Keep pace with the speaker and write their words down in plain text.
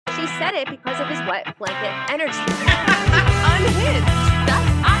She said it because of his wet blanket energy. Unhinged. That's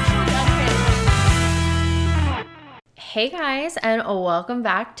actually unhinged. Hey guys, and welcome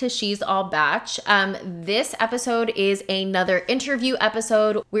back to She's All Batch. This episode is another interview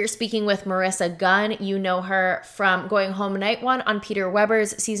episode. We're speaking with Maurissa Gunn. You know her from Going Home Night 1 on Peter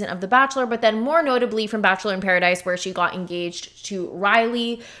Weber's season of The Bachelor, but then more notably from Bachelor in Paradise, where she got engaged to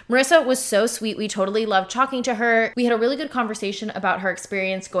Riley. Maurissa was so sweet. We totally loved talking to her. We had a really good conversation about her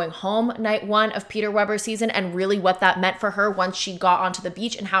experience going home Night 1 of Peter Weber's season and really what that meant for her once she got onto the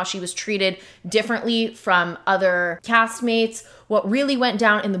beach and how she was treated differently from other castmates, what really went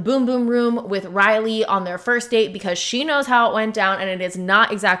down in the boom boom room with Riley on their first date, because she knows how it went down and it is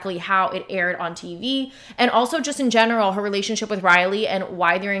not exactly how it aired on TV. And also just in general, her relationship with Riley and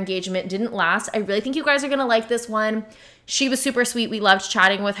why their engagement didn't last. I really think you guys are going to like this one. She was super sweet. We loved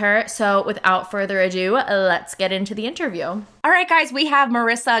chatting with her. So without further ado, let's get into the interview. All right, guys, we have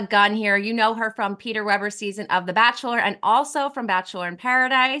Maurissa Gunn here. You know her from Peter Weber's season of The Bachelor and also from Bachelor in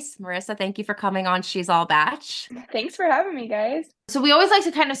Paradise. Maurissa, thank you for coming on She's All Batch. Thanks for having me, guys. So we always like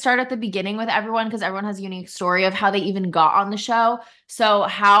to kind of start at the beginning with everyone because everyone has a unique story of how they even got on the show. So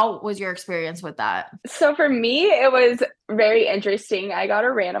how was your experience with that? So for me, it was very interesting. I got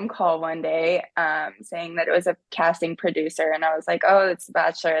a random call one day saying that it was a casting producer. And I was like, oh, it's The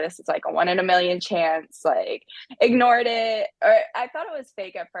Bachelor. This is like a 1 in a million chance. Like, ignored it. Or I thought it was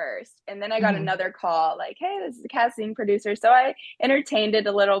fake at first. And then I got another call like, hey, this is a casting producer. So I entertained it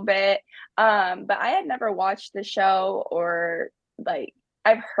a little bit. But I had never watched the show, or like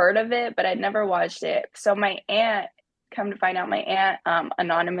I've heard of it, but I'd never watched it. So my aunt, come to find out, my aunt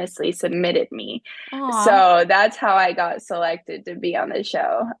anonymously submitted me. Aww. So that's how I got selected to be on the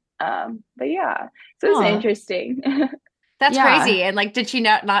show. But yeah, so it's interesting. That's crazy. And like, did she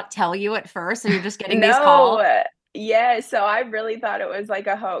not tell you at first and you're just getting these calls? Yeah, so I really thought it was like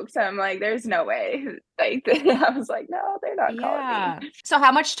a hoax. I'm like, there's no way. Like, I was like, no, they're not calling me. So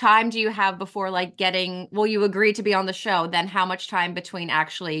how much time do you have before like you agree to be on the show? Then how much time between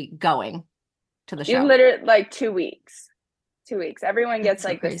actually going to the show? You literally like 2 weeks. 2 weeks. Everyone gets That's so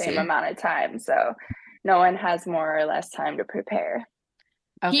like the crazy. same amount of time. So no one has more or less time to prepare.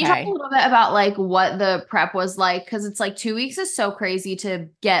 Can you talk a little bit about like what the prep was like? Because it's like 2 weeks is so crazy to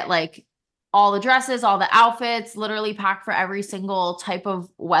get like all the dresses, all the outfits, literally packed for every single type of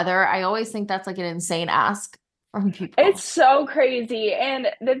weather. I always think that's like an insane ask from people. It's so crazy. And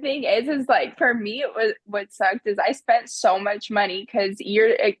the thing is like for me, it was what sucked is I spent so much money because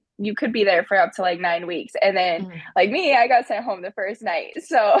you could be there for up to like 9 weeks. And then like me, I got sent home the first night.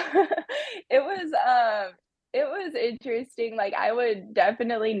 So it was interesting. Like I would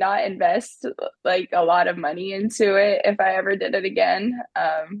definitely not invest like a lot of money into it if I ever did it again.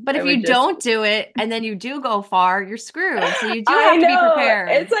 But if you don't do it and then you do go far, you're screwed. So you do have to be prepared.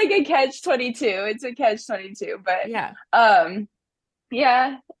 It's like a catch-22. It's a catch-22. But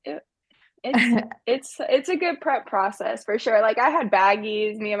it's a good prep process for sure. Like I had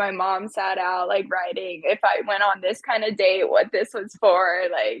baggies. Me and my mom sat out like writing if I went on this kind of date, what this was for.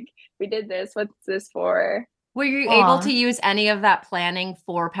 Like we did this, what's this for? Were you able to use any of that planning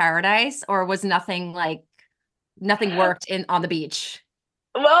for Paradise, or was nothing worked on the beach?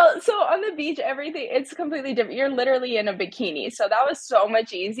 Well, so on the beach, it's completely different. You're literally in a bikini. So that was so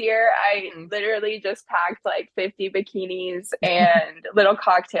much easier. I literally just packed like 50 bikinis and little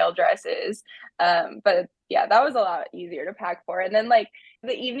cocktail dresses. But yeah, that was a lot easier to pack for. And then like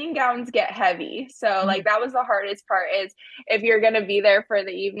the evening gowns get heavy. So like that was the hardest part, is if you're going to be there for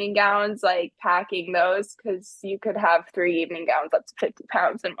the evening gowns, like packing those, because you could have 3 evening gowns up to 50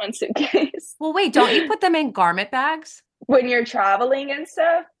 pounds in one suitcase. Well, wait, don't you put them in garment bags? When you're traveling and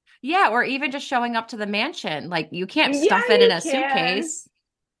stuff? Yeah, or even just showing up to the mansion. Like you can't stuff it in a suitcase.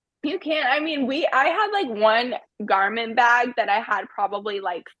 You can't. I mean, I had like one garment bag that I had probably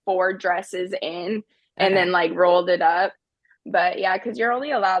like 4 dresses in and then like rolled it up. But yeah, because you're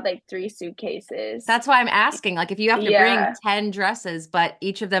only allowed like 3 suitcases. That's why I'm asking. Like if you have to bring 10 dresses, but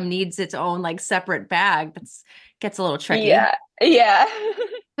each of them needs its own like separate bag, gets a little tricky. Yeah.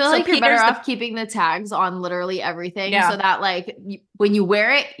 I feel like you're better off keeping the tags on literally everything so that like when you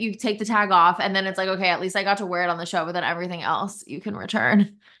wear it, you take the tag off and then it's like, okay, at least I got to wear it on the show, but then everything else you can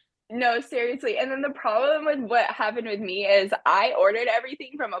return. No, seriously. And then the problem with what happened with me is I ordered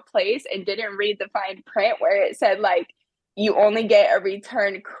everything from a place and didn't read the fine print where it said like, you only get a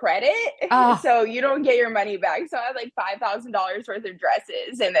return credit, so you don't get your money back. So I had like $5,000 worth of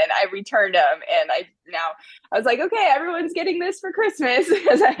dresses, and then I returned them, and I was like, okay, everyone's getting this for Christmas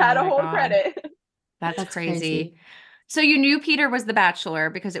because I had a whole credit. That's crazy. So you knew Peter was the Bachelor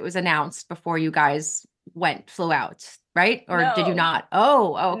because it was announced before you guys flew out, right? Or did you No. not?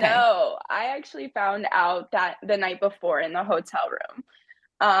 Oh, okay. No, I actually found out that the night before in the hotel room.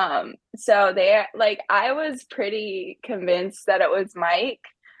 So I was pretty convinced that it was Mike.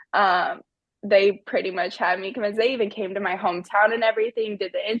 They pretty much had me convinced. They even came to my hometown and everything,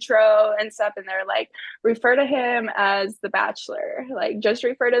 did the intro and stuff, and they're like, refer to him as the Bachelor. Like, just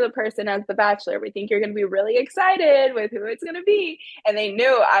refer to the person as the Bachelor. We think you're gonna be really excited with who it's gonna be. And they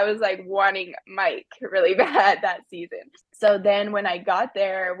knew I was like wanting Mike really bad that season. So then when I got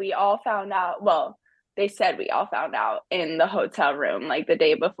there, we all found out, well, they said we all found out in the hotel room like the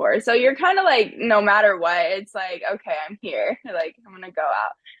day before. So you're kind of like, no matter what, it's like, okay, I'm here. Like, I'm gonna go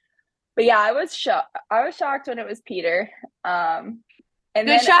out. But yeah, I was shocked. I was shocked when it was Peter. And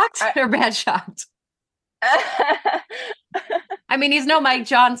Good shocked or bad shocked? I mean, he's no Mike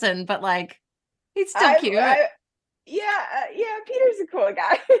Johnson, but like, he's still cute. Yeah, Peter's a cool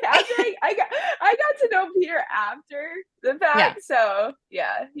guy. I got to know Peter after the fact, Yeah. so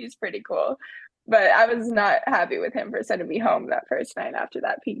yeah, he's pretty cool. But I was not happy with him for sending me home that first night after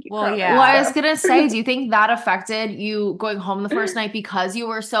that pinky promise. Yeah. Well, I was gonna say, do you think that affected you going home the first night because you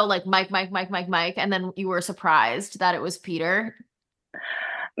were so like Mike, and then you were surprised that it was Peter?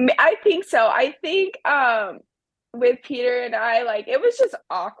 I think so. I think with Peter and I, like, it was just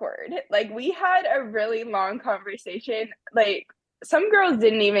awkward. Like, we had a really long conversation. Like, some girls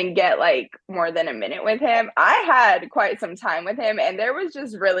didn't even get like more than a minute with him. I had quite some time with him, and there was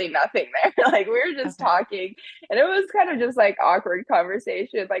just really nothing there. Like, we were just talking, and it was kind of just like awkward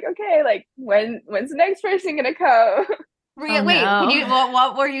conversation. Like, okay, like when's the next person gonna come? Wait,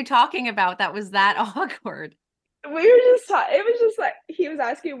 what were you talking about that was that awkward? We were just talking. It was just like he was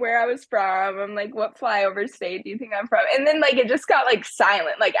asking where I was from. I'm like, what flyover state do you think I'm from? And then like it just got like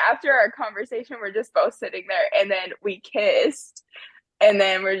silent. Like after our conversation, we're just both sitting there, and then we kissed, and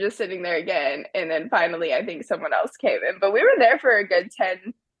then we're just sitting there again. And then finally, I think someone else came in, but we were there for a good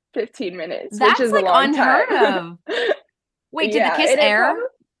 10, 15 minutes, That's which is like a long unheard time. of. Wait, did the kiss air?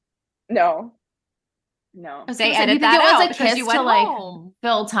 No. Say You edit think that it was out a because kiss you to went like home.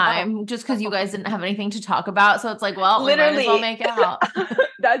 fill time just because you guys didn't have anything to talk about? So it's like, well, we might as well make out.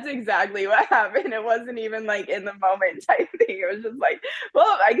 That's exactly what happened. It wasn't even like in the moment type thing. It was just like,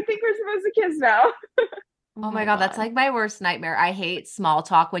 well, I think we're supposed to kiss now. Oh my God, that's like my worst nightmare. I hate small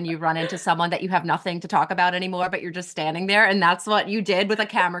talk when you run into someone that you have nothing to talk about anymore, but you're just standing there, and that's what you did with a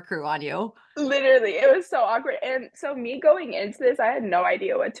camera crew on you. Literally, it was so awkward. And so me going into this, I had no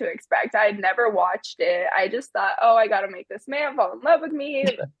idea what to expect. I had never watched it. I just thought, oh, I got to make this man fall in love with me.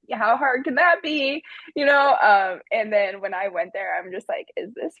 How hard can that be? You know? And then when I went there, I'm just like,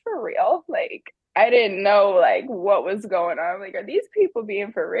 is this for real? Like, I didn't know like what was going on. Like, are these people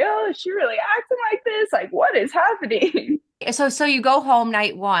being for real? Is she really acting like this? Like, what is happening? So you go home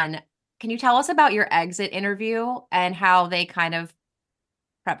night one. Can you tell us about your exit interview and how they kind of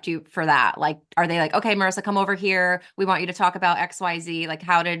prepped you for that? Like, are they like, okay, Maurissa, come over here. We want you to talk about XYZ. Like,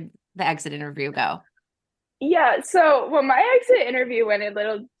 how did the exit interview go? Yeah, so well, my exit interview went a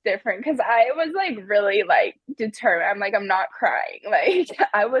little different because I was like really like determined. I'm like, I'm not crying. Like,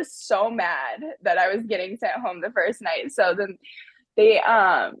 I was so mad that I was getting sent home the first night. So then they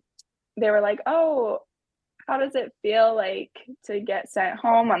were like, oh, how does it feel like to get sent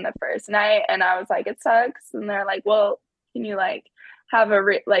home on the first night? And I was like, it sucks. And they're like, well, can you like have a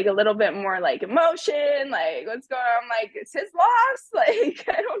little bit more like emotion? Like, what's going on? I'm like, it's his loss. Like,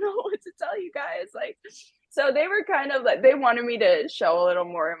 I don't know what to tell you guys. Like, so they were kind of like, they wanted me to show a little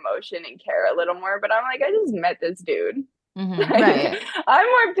more emotion and care a little more, but I'm like, I just met this dude. Mm-hmm, right. I'm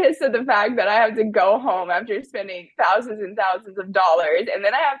more pissed at the fact that I have to go home after spending thousands and thousands of dollars, and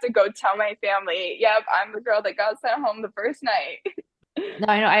then I have to go tell my family, yep, I'm the girl that got sent home the first night. No,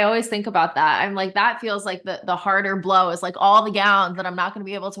 I know. I always think about that. I'm like, that feels like the harder blow is like all the gowns that I'm not going to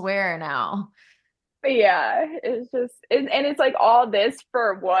be able to wear now. But yeah, it's just, and it's like all this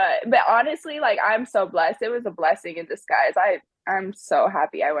for what? But honestly, like, I'm so blessed. It was a blessing in disguise. I'm so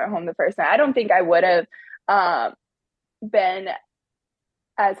happy I went home the first night. I don't think I would have been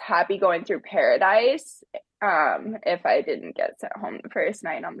as happy going through Paradise if I didn't get sent home the first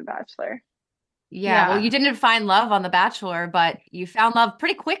night on The Bachelor. Yeah, well, you didn't find love on The Bachelor, but you found love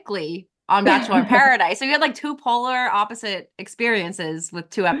pretty quickly on Bachelor in Paradise. So you had like two polar opposite experiences with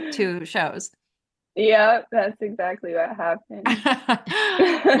two shows. Yeah, that's exactly what happened.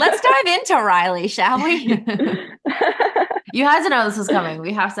 Let's dive into Riley, shall we? You had to know this was coming.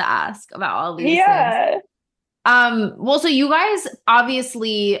 We have to ask about all these things. Well, so you guys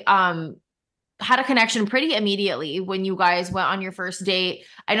obviously had a connection pretty immediately when you guys went on your first date.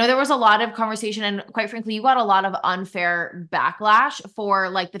 I know there was a lot of conversation, and quite frankly, you got a lot of unfair backlash for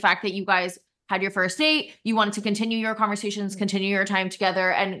like the fact that you guys had your first date, you wanted to continue your conversations, continue your time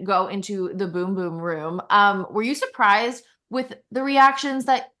together, and go into the boom boom room. Were you surprised with the reactions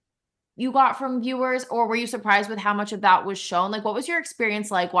that you got from viewers, or were you surprised with how much of that was shown? Like, what was your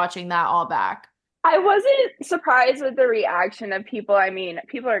experience like watching that all back? I wasn't surprised with the reaction of people. I mean,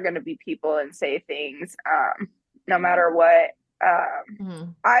 people are going to be people and say things no matter what.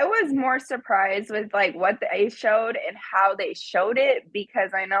 I was more surprised with like what they showed and how they showed it,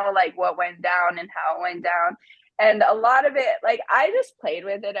 because I know like what went down and how it went down. And a lot of it, like, I just played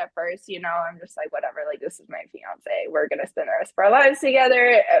with it at first, you know, I'm just like, whatever, like, this is my fiance. We're going to spend the rest of our lives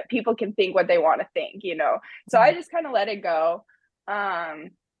together. People can think what they want to think, you know? So I just kind of let it go.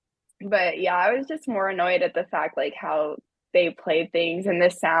 But yeah, I was just more annoyed at the fact, like, how they played things and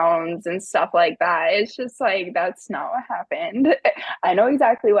the sounds and stuff like that. It's just like, that's not what happened. I know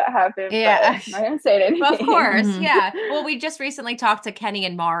exactly what happened, Yeah. but I'm not going to say anything. Of course. Yeah. Well, we just recently talked to Kenny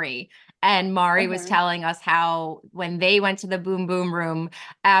and Mari, and Mari was telling us how when they went to the boom boom room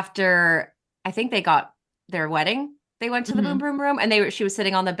after, I think they got their wedding, they went to the boom boom room, and she was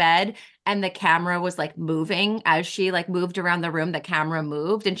sitting on the bed, and the camera was like moving as she like moved around the room. The camera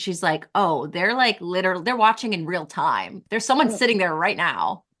moved, and she's like, "Oh, they're like literally, they're watching in real time. There's someone sitting there right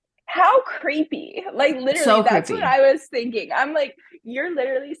now." How creepy. Like, literally, So that's creepy. what I was thinking. I'm like, you're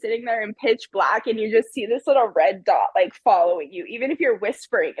literally sitting there in pitch black and you just see this little red dot like following you. Even if you're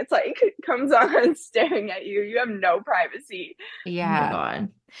whispering, it's like it comes on staring at you. You have no privacy. Yeah. Oh my God.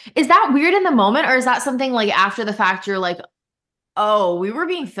 Is that weird in the moment, or is that something like after the fact you're like, oh, we were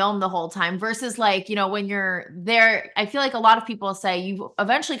being filmed the whole time, versus like, you know, when you're there, I feel like a lot of people say you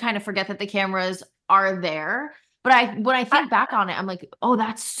eventually kind of forget that the cameras are there. But when I think back on it, I'm like, oh,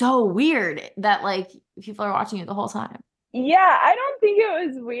 that's so weird that like people are watching it the whole time. Yeah, I don't think it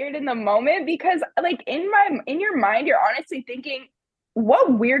was weird in the moment, because like in your mind, you're honestly thinking, what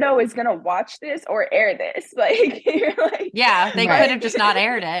weirdo is gonna watch this or air this? Like, you're like, yeah, they could have just not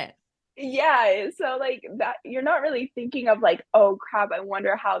aired it. Yeah, so like that, you're not really thinking of like, oh crap, I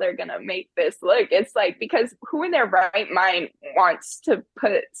wonder how they're gonna make this look. It's like, because who in their right mind wants to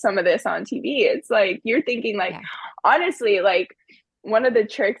put some of this on TV? It's like you're thinking like, honestly, like one of the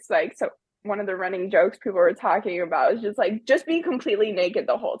tricks, like, so one of the running jokes people were talking about is just like, just be completely naked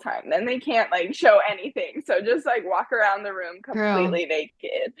the whole time, then they can't like show anything, so just like walk around the room completely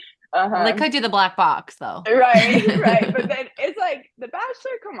naked. Well, they could do the black box though. Right. But then it's like The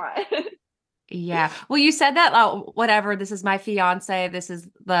Bachelor, come on. Yeah. Well, you said that, whatever, this is my fiance, this is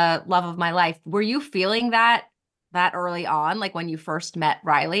the love of my life. Were you feeling that early on, like when you first met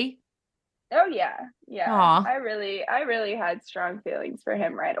Riley? Oh yeah. Aww. I really had strong feelings for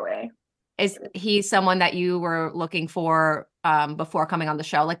him right away. Is he someone that you were looking for before coming on the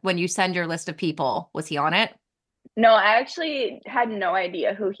show? Like when you send your list of people, was he on it? No, I actually had no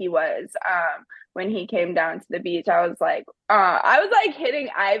idea who he was. When he came down to the beach, I was like hitting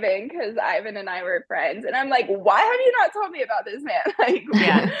Ivan, because Ivan and I were friends. And I'm like, why have you not told me about this man? Like,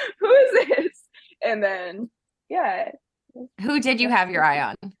 who is this? And then, yeah. Who did you have your eye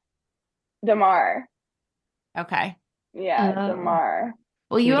on? Damar. Okay. Yeah, Damar.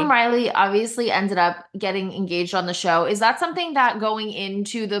 Well, you and Riley obviously ended up getting engaged on the show. Is that something that going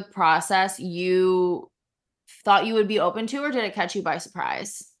into the process you thought you would be open to, or did it catch you by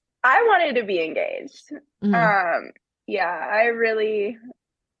surprise? I wanted to be engaged. Yeah, I really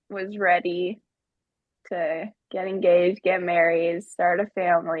was ready to get engaged, get married, start a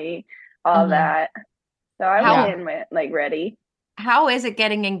family, all that. So I went in with like ready. How is it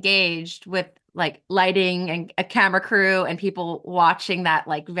getting engaged with like lighting and a camera crew and people watching that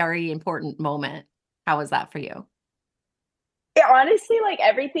like very important moment? How was that for you? It honestly, like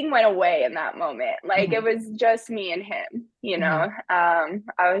everything went away in that moment. Like it was just me and him, you know.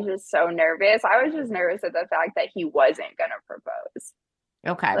 I was just so nervous. I was just nervous at the fact that he wasn't gonna propose.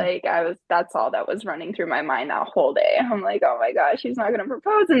 Okay. Like that's all that was running through my mind that whole day. I'm like, oh my gosh, he's not gonna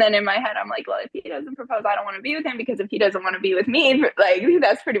propose. And then in my head, I'm like, well, if he doesn't propose, I don't want to be with him, because if he doesn't want to be with me, like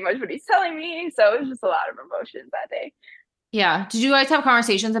that's pretty much what he's telling me. So it was just a lot of emotions that day. Yeah. Did you guys have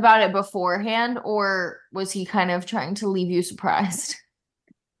conversations about it beforehand, or was he kind of trying to leave you surprised?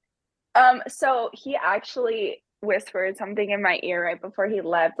 So he actually whispered something in my ear right before he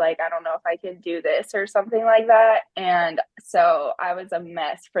left, like, I don't know if I can do this or something like that. And so I was a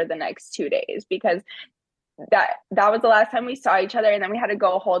mess for the next 2 days, because that was the last time we saw each other, and then we had to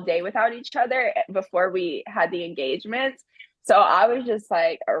go a whole day without each other before we had the engagement. So I was just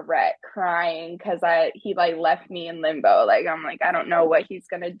like a wreck, crying, because he like left me in limbo. Like, I'm like, I don't know what he's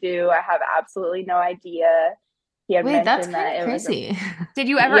gonna do. I have absolutely no idea. He had Wait, that's mentioned kind that of crazy. Did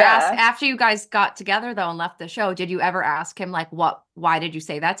you ever ask, after you guys got together though and left the show, did you ever ask him like, why did you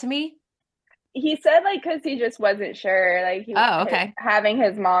say that to me? he said like because he just wasn't sure. Like Okay. having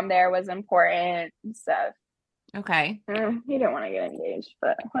his mom there was important and stuff. Okay. He didn't want to get engaged,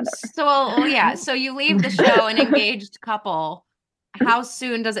 but whatever. So yeah, so you leave the show an engaged couple. How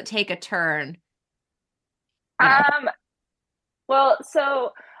soon does it take a turn? Well,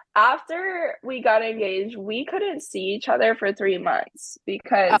 so after we got engaged, we couldn't see each other for 3 months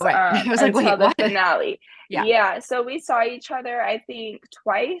because I was like, until wait, the what? finale. Yeah. So we saw each other, I think,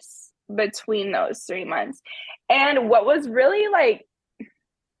 twice between those 3 months. And what was really like,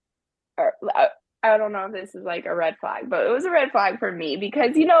 I don't know if this is like a red flag, but it was a red flag for me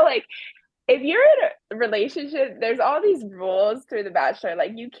because, like if you're in a relationship, there's all these rules through The Bachelor.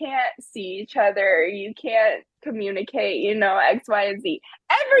 Like you can't see each other, you can't communicate, X, Y, and Z.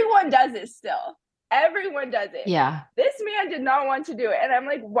 Everyone does it still. Everyone does it. Yeah. This man did not want to do it. And I'm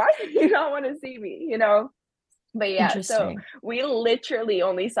like, why do you not want to see me? But yeah, so we literally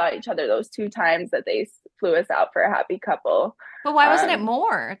only saw each other those 2 times that they flew us out for a happy couple. But why wasn't it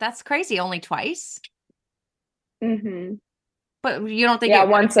more? That's crazy. Only twice. Mm-hmm. But you don't think it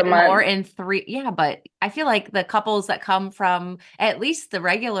once a month more in 3? Yeah, but I feel like the couples that come from at least the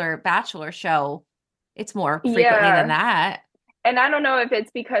regular Bachelor show, it's more frequently than that. And I don't know if it's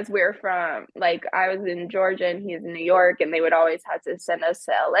because we're from, like, I was in Georgia and he's in New York, and they would always have to send us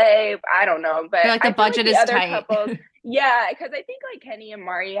to LA. I don't know, but like the budget is tight. Couples, yeah, because I think like Kenny and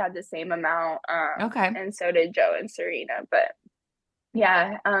Mari had the same amount. Okay, and so did Joe and Serena. But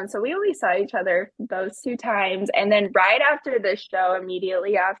yeah, so we only saw each other those 2 times, and then right after the show,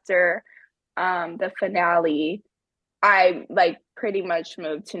 immediately after the finale, I like pretty much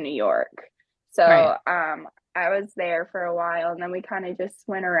moved to New York. So I was there for a while, and then we kind of just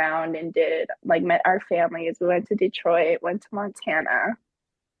went around and met our families. We went to Detroit, went to Montana,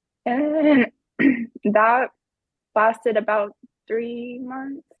 and that lasted about 3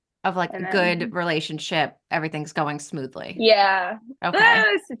 months. Of like a good relationship, everything's going smoothly. Yeah. Okay.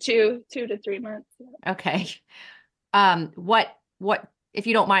 It's 2 to 3 months. Okay. What, if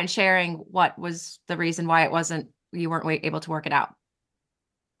you don't mind sharing, what was the reason why you weren't able to work it out?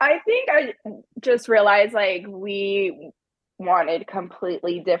 I think I just realized like we wanted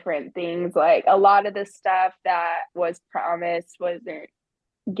completely different things. Like a lot of the stuff that was promised wasn't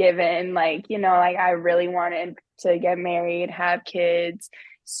given. Like, like I really wanted to get married, have kids,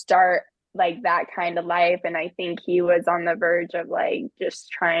 start like that kind of life. And I think he was on the verge of like just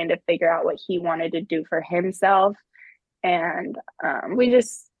trying to figure out what he wanted to do for himself. And we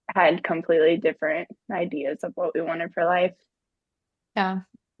just had completely different ideas of what we wanted for life. Yeah.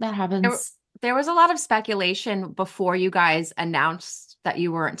 That happens. There was a lot of speculation before you guys announced that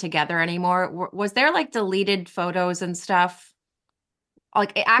you weren't together anymore. Was there like deleted photos and stuff?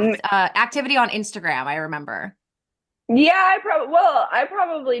 Like activity on Instagram, I remember. Yeah, I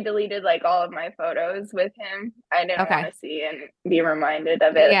probably deleted like all of my photos with him. I didn't want to see and be reminded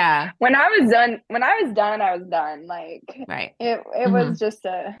of it. Yeah. When I was done, I was done. Like it was just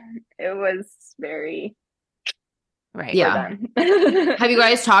it was very right. Yeah. Have you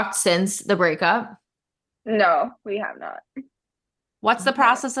guys talked since the breakup? No, we have not. What's the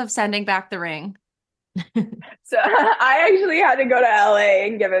process of sending back the ring? So I actually had to go to LA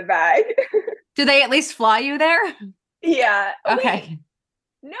and give it back. Do they at least fly you there? Yeah. Okay.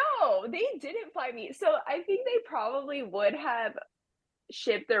 Wait, no, they didn't fly me. So I think they probably would have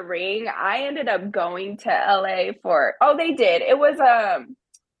shipped the ring. I ended up going to LA they did. It was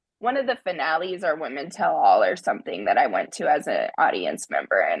one of the finales or Women Tell All or something that I went to as an audience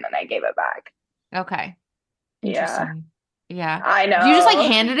member, and then I gave it back. Okay. Interesting. Yeah. I know. You just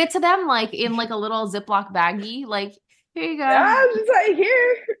like handed it to them like in like a little Ziploc baggie, like, here you go. I was just like,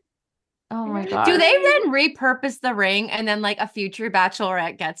 here. Oh my God. Do they then repurpose the ring and then like a future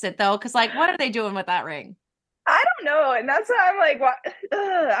bachelorette gets it though? Because like, what are they doing with that ring? I don't know. And that's why I'm like, what?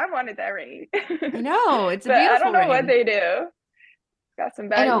 I wanted that ring. I know. It's a beautiful I don't know ring. what they do. Got some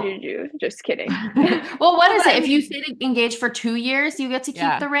bad juju. Just kidding. Well, what is it? If you stay engaged for 2 years, you get to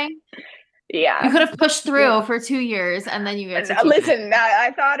keep the ring? Yeah. You could have pushed through for 2 years and then you get to keep Listen,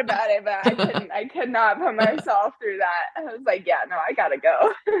 I thought about it, but I could not put myself through that. I was like, yeah, no, I gotta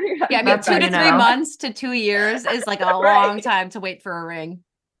go. Yeah, I mean, 2 to 3 months to 2 years is like a long time to wait for a ring.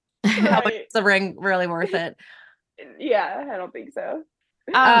 How much is the ring really worth it? Yeah, I don't think so.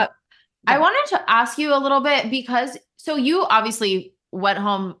 I wanted to ask you a little bit because so you obviously went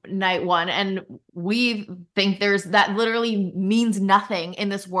home night 1 and we think that literally means nothing in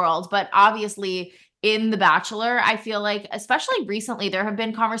this world. But obviously in The Bachelor, I feel like, especially recently, there have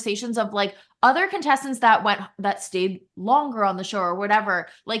been conversations of like other contestants that stayed longer on the show or whatever.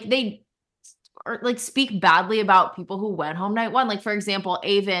 Like they or like speak badly about people who went home night one. Like, for example,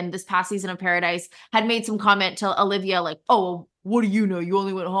 Avon this past season of Paradise had made some comment to Olivia, like, oh, what do you know? You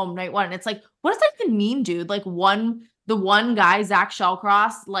only went home night one. And it's like, what does that even mean, dude? Like the one guy, Zach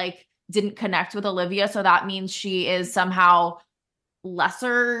Shellcross, like didn't connect with Olivia. So that means she is somehow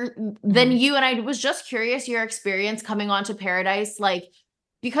lesser than you. And I was just curious, your experience coming onto Paradise, like,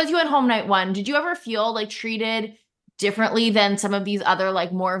 because you went home night one, did you ever feel like treated differently than some of these other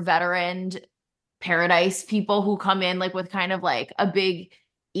like more veteran Paradise people who come in like with kind of like a big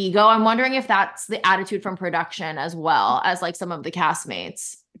ego? I'm wondering if that's the attitude from production as well as like some of the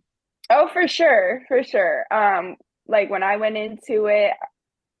castmates. Oh, for sure, for sure. Like when I went into it,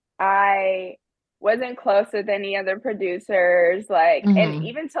 I wasn't close with any other producers, like, and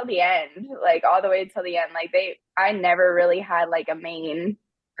even till the end, like all the way till the end, like I never really had like a main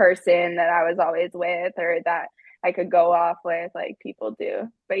person that I was always with or that I could go off with like people do.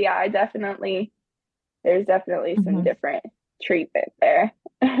 But yeah, there's definitely some different treatment there.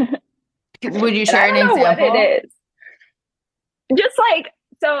 Would you share an example? What it is. Just like,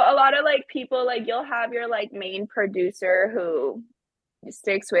 so a lot of like people, like you'll have your like main producer who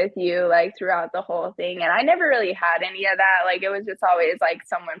sticks with you like throughout the whole thing. And I never really had any of that. Like it was just always like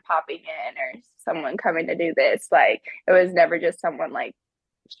someone popping in or someone coming to do this. Like it was never just someone like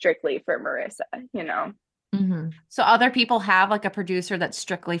strictly for Maurissa, you know? So other people have like a producer that's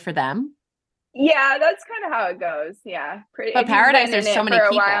strictly for them? Yeah, that's kind of how it goes. Yeah. But Paradise, there's so many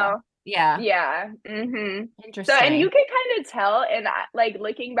people. While, yeah. Interesting. So, and you can kind of tell, and like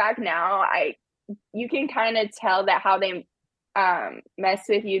looking back now, you can kind of tell that how they mess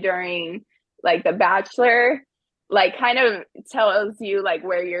with you during like The Bachelor, like kind of tells you like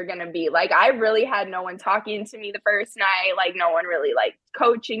where you're gonna be. Like I really had no one talking to me the first night, like no one really like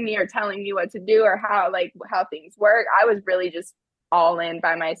coaching me or telling me what to do or how things work. I was really just all in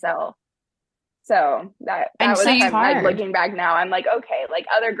by myself. So that was kind of like looking back now, I'm like, okay, like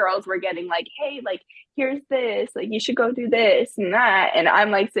other girls were getting like, hey, like here's this, like you should go do this and that, and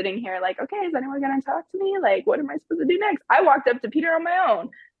I'm like sitting here like, okay, is anyone gonna talk to me? Like what am I supposed to do next? I walked up to Peter on my own.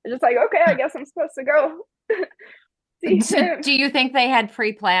 I'm just like, okay, I guess I'm supposed to go. Do you think they had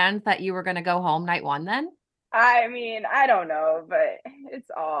pre-planned that you were going to go home night one then? I mean, I don't know, but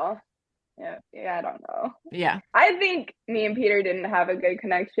it's all yeah, I don't know. Yeah. I think me and Peter didn't have a good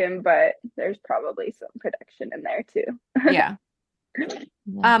connection, but there's probably some production in there too. Yeah.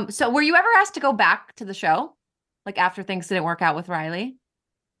 So were you ever asked to go back to the show? Like after things didn't work out with Riley?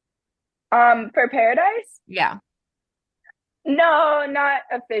 For Paradise? Yeah. No, not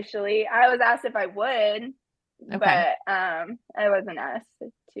officially. I was asked if I would, but I wasn't asked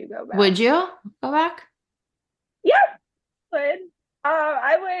to go back. Would you go back? Yeah, would.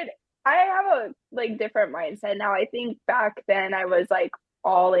 I would. I have a like different mindset now. I think back then I was like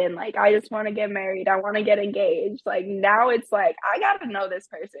all in, like I just want to get married, I want to get engaged. Like now it's like I gotta know this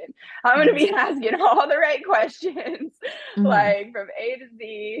person. I'm gonna be asking all the right questions, like from A to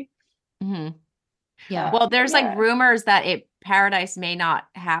Z. Yeah. Well, there's like rumors that Paradise may not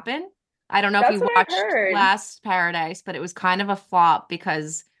happen. I don't know if you watched last Paradise, but it was kind of a flop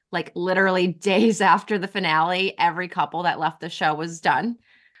because like literally days after the finale, every couple that left the show was done.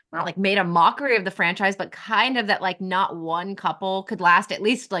 Not like made a mockery of the franchise, but kind of that like not one couple could last at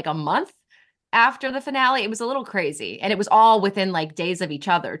least like a month after the finale. It was a little crazy. And it was all within like days of each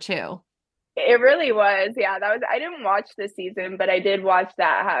other too. It really was. Yeah, I didn't watch this season, but I did watch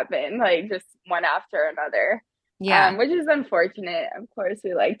that happen, like just one after another. Yeah. Which is unfortunate. Of course,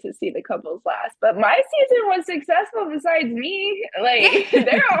 we like to see the couples last, but my season was successful besides me. Like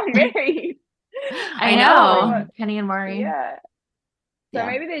they're all married. I know. Kenny and Mari. Yeah. So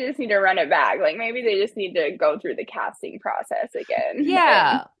maybe they just need to run it back. Like maybe they just need to go through the casting process again.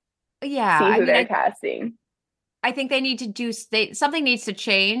 Yeah. Yeah. See who they're casting. I think they need to do something needs to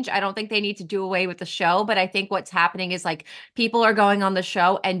change. I don't think they need to do away with the show, but I think what's happening is like people are going on the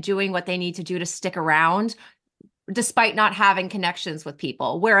show and doing what they need to do to stick around despite not having connections with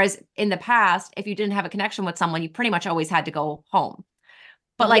people. Whereas in the past, if you didn't have a connection with someone, you pretty much always had to go home.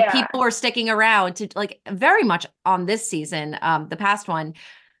 But like people were sticking around to like very much on this season, the past one,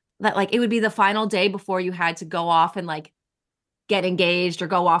 that like it would be the final day before you had to go off and like get engaged or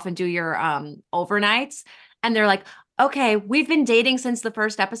go off and do your overnights. And they're like, okay, we've been dating since the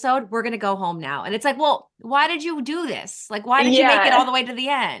first episode. We're going to go home now. And it's like, well, why did you do this? Like, why did you make it all the way to the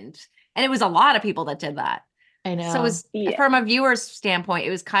end? And it was a lot of people that did that. I know. So it was, from a viewer's standpoint, it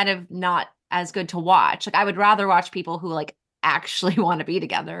was kind of not as good to watch. Like I would rather watch people who like actually want to be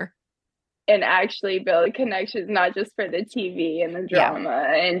together and actually build connections, not just for the TV and the drama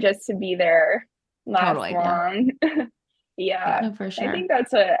and just to be there last long. No, for sure. I think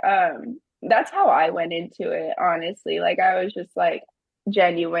that's what that's how I went into it, honestly. Like I was just like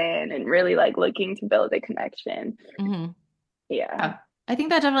genuine and really like looking to build a connection. Mm-hmm. Yeah. Yeah. I think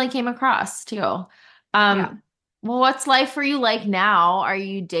that definitely came across too. Yeah. Well, what's life for you like now? Are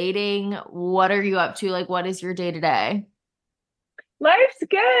you dating? What are you up to? Like, what is your day to day? Life's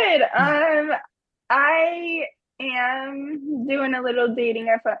good. I am doing a little dating.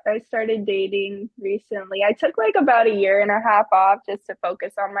 I started dating recently. I took like about a year and a half off just to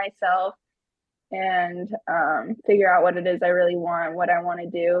focus on myself and figure out what it is I really want, what I want to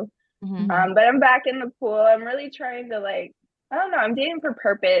do. Mm-hmm. But I'm back in the pool. I'm really trying to like, I don't know, I'm dating for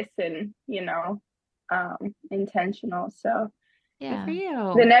purpose and, intentional. So Good for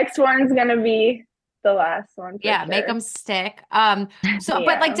Yeah. the you. next one's gonna be the last one for Yeah, make sure. them stick. But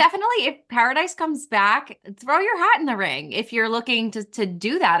like Yeah. definitely if Paradise comes back, throw your hat in the ring if you're looking to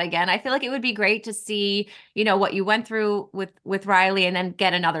do that again. I feel like it would be great to see, what you went through with Riley and then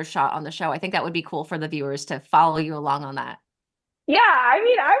get another shot on the show. I think that would be cool for the viewers to follow you along on that. Yeah, I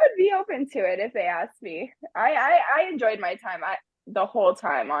mean, I would be open to it if they asked me. I enjoyed my time. The whole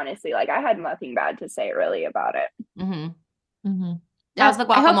time, honestly. Like I had nothing bad to say really about it. Mm-hmm. Mm-hmm. How's Yeah.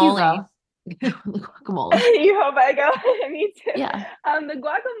 the I hope you guacamole? go. Guacamole. You hope I go. Me too. Yeah. The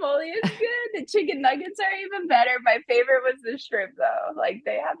guacamole is good. The chicken nuggets are even better. My favorite was the shrimp though. Like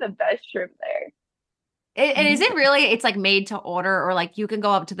they have the best shrimp there. And is it really, it's like made to order or like you can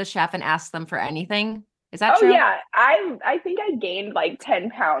go up to the chef and ask them for anything? Is that Oh true? yeah, I think I gained like 10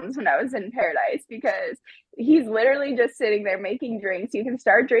 pounds when I was in Paradise because he's literally just sitting there making drinks. You can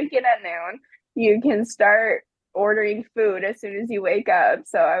start drinking at noon. You can start ordering food as soon as you wake up.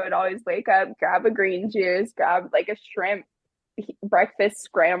 So I would always wake up, grab a green juice, grab like a shrimp breakfast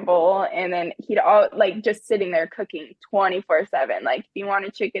scramble, and then he'd all like just sitting there cooking 24/7. Like if you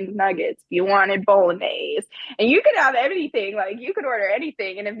wanted chicken nuggets, if you wanted bolognese, and you could have anything, like you could order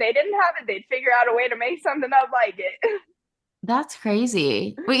anything, and if they didn't have it, they'd figure out a way to make something up like it. That's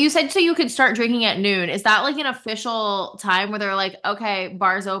crazy. But you said so you could start drinking at noon. Is that like an official time where they're like, okay,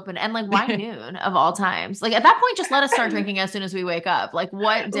 bars open? And like, why noon of all times? Like at that point, just let us start drinking as soon as we wake up. Like,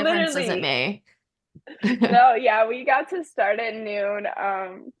 what difference does it Literally. make? No, yeah, we got to start at noon.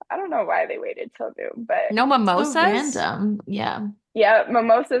 I don't know why they waited till noon, but No So mimosas? random. Yeah. yeah,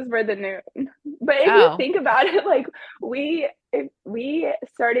 mimosas were the noon. But if you Oh, think about it, like we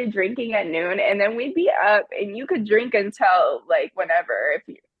started drinking at noon and then we'd be up and you could drink until like whenever if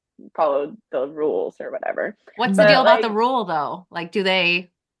you followed the rules or whatever. what's the deal But about the like rule though? Like, are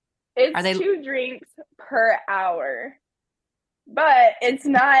it's they, 2 drinks per hour, but it's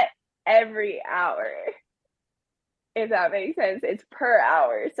not every hour, if that makes sense. It's per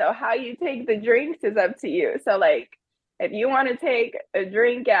hour. So how you take the drinks is up to you. So like if you want to take a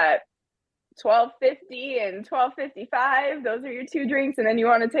drink at 12:50 and 12:55, those are your 2 drinks, and then you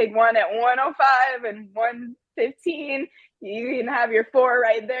want to take one at 1:05 and 1:15, you can have your 4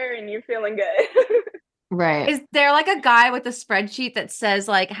 right there and you're feeling good. Right. is there like a guy with a spreadsheet that says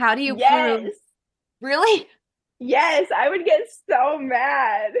like, how do you prove Yes. really? Yes, I would get so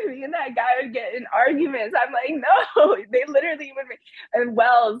mad. Me and that guy would get in arguments. I'm like, no, they literally would be. And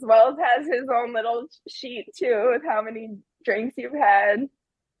Wells has his own little sheet too with how many drinks you've had.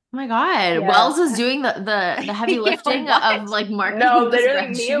 Oh my God. Yeah. Wells is doing the heavy lifting What? of like No, marketing the literally,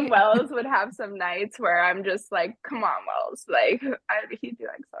 me and spreadsheet. Wells would have some nights where I'm just like, come on, Wells. Like, he'd be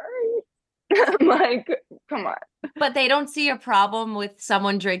like, sorry. I'm like, come on. But they don't see a problem with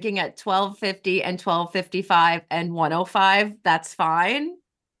someone drinking at 12:50 and 12:55 and 1:05. That's fine.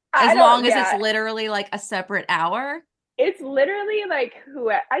 As I don't, long as it's yeah. literally like a separate hour. It's literally like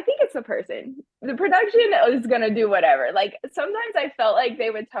I think it's the person. The production is going to do whatever. Like, sometimes I felt like they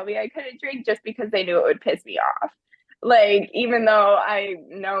would tell me I couldn't drink just because they knew it would piss me off. Like, even though I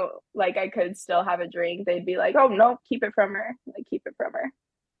know, like, I could still have a drink, they'd be like, oh, no, keep it from her. Like, keep it from her.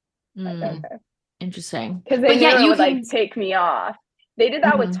 Like, Mm, okay. interesting. Because they But knew yet it you would like can. take me off. They did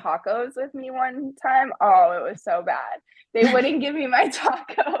that with Mhm. tacos with me one time. Oh, it was so bad. They wouldn't give me my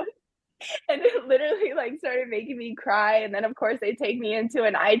tacos. And it literally like started making me cry. And then of course they take me into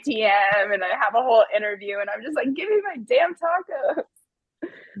an ITM and I have a whole interview and I'm just like, give me my damn tacos. Oh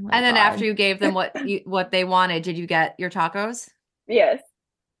my And then after God. you gave them what they wanted, did you get your tacos? Yes.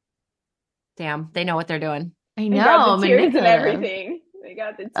 Damn, they know what they're doing. I They got the know, tears and manipulative. everything. They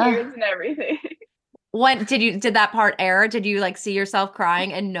got the Ugh. tears and everything. When did that part air? Did you like see yourself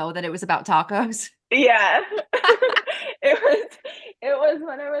crying and know that it was about tacos? Yeah. It was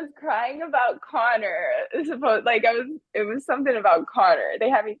when I was crying about Connor. It was something about Connor. They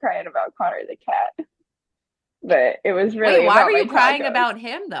had me crying about Connor the cat. But it was Wait, really why about were my you crying tacos. about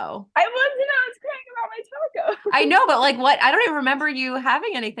him though? I was crying about my I know, but like what? I don't even remember you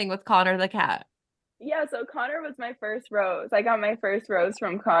having anything with Connor the cat. Yeah, so Connor was my first rose. I got my first rose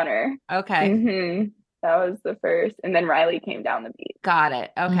from Connor. Okay. That was the first. And then Riley came down the beach. Got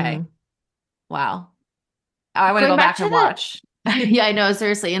it. Okay. Wow. Oh, I want to Going go back back to and the- watch. Yeah, I know,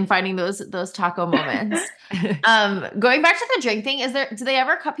 seriously, and finding those taco moments. Going back to the drink thing, do they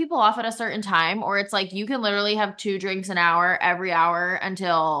ever cut people off at a certain time, or it's like you can literally have 2 drinks an hour every hour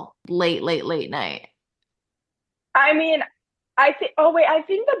until late night? I mean, I think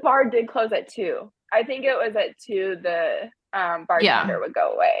the bar did close at 2. I think it was at 2 the bartender would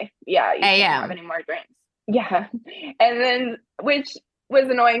go away. Yeah, you can't have any more drinks. Yeah. And then which was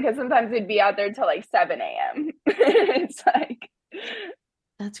annoying because sometimes we'd be out there till like 7 a.m. It's like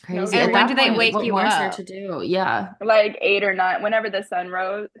That's crazy. And At when that do they point, wake what you more is there up? to do? Yeah. like 8 or 9, whenever the sun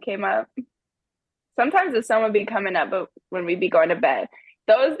came up. Sometimes the sun would be coming up, but when we'd be going to bed,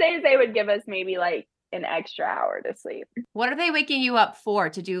 those days they would give us maybe like an extra hour to sleep. What are they waking you up for?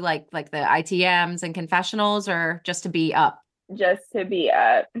 To do like the ITMs and confessionals, or just to be up? Just to be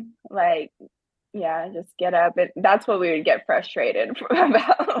up, like, yeah, just get up. And that's what we would get frustrated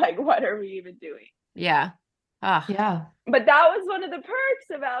about. Like, what are we even doing? Yeah. Yeah. But that was one of the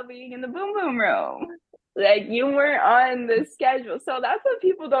perks about being in the boom boom room. Like, you weren't on the schedule. So that's what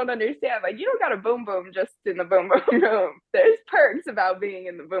people don't understand. Like, you don't got a boom boom just in the boom boom room. There's perks about being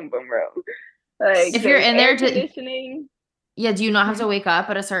in the boom boom room. Like, If you're in there, conditioning. Yeah, do you not have to wake up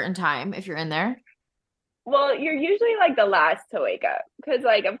at a certain time if you're in there? Well, you're usually like the last to wake up because,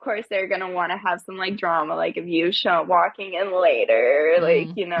 like, of course, they're gonna want to have some like drama, like if you show walking in later, like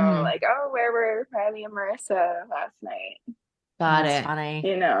like, oh, where were Riley and Maurissa last night? Got That's it.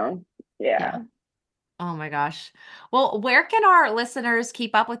 funny. Yeah. Oh my gosh. Well, where can our listeners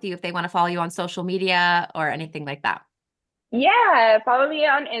keep up with you if they want to follow you on social media or anything like that? Yeah, follow me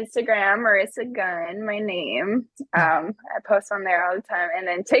on Instagram, Maurissa Gunn, my name. I post on there all the time. And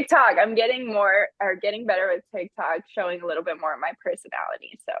then TikTok, I'm getting better with TikTok, showing a little bit more of my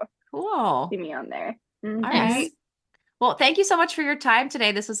personality. So Cool. see me on there. All right. Well, thank you so much for your time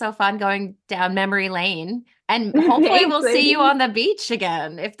today. This was so fun going down memory lane. And hopefully we'll see you on the beach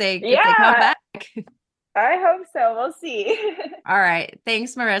again if they come back. I hope so. We'll see. All right.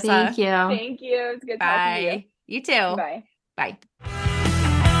 Thanks, Maurissa. Thank you. Thank you. It's good talking to you. You too. Bye. Bye.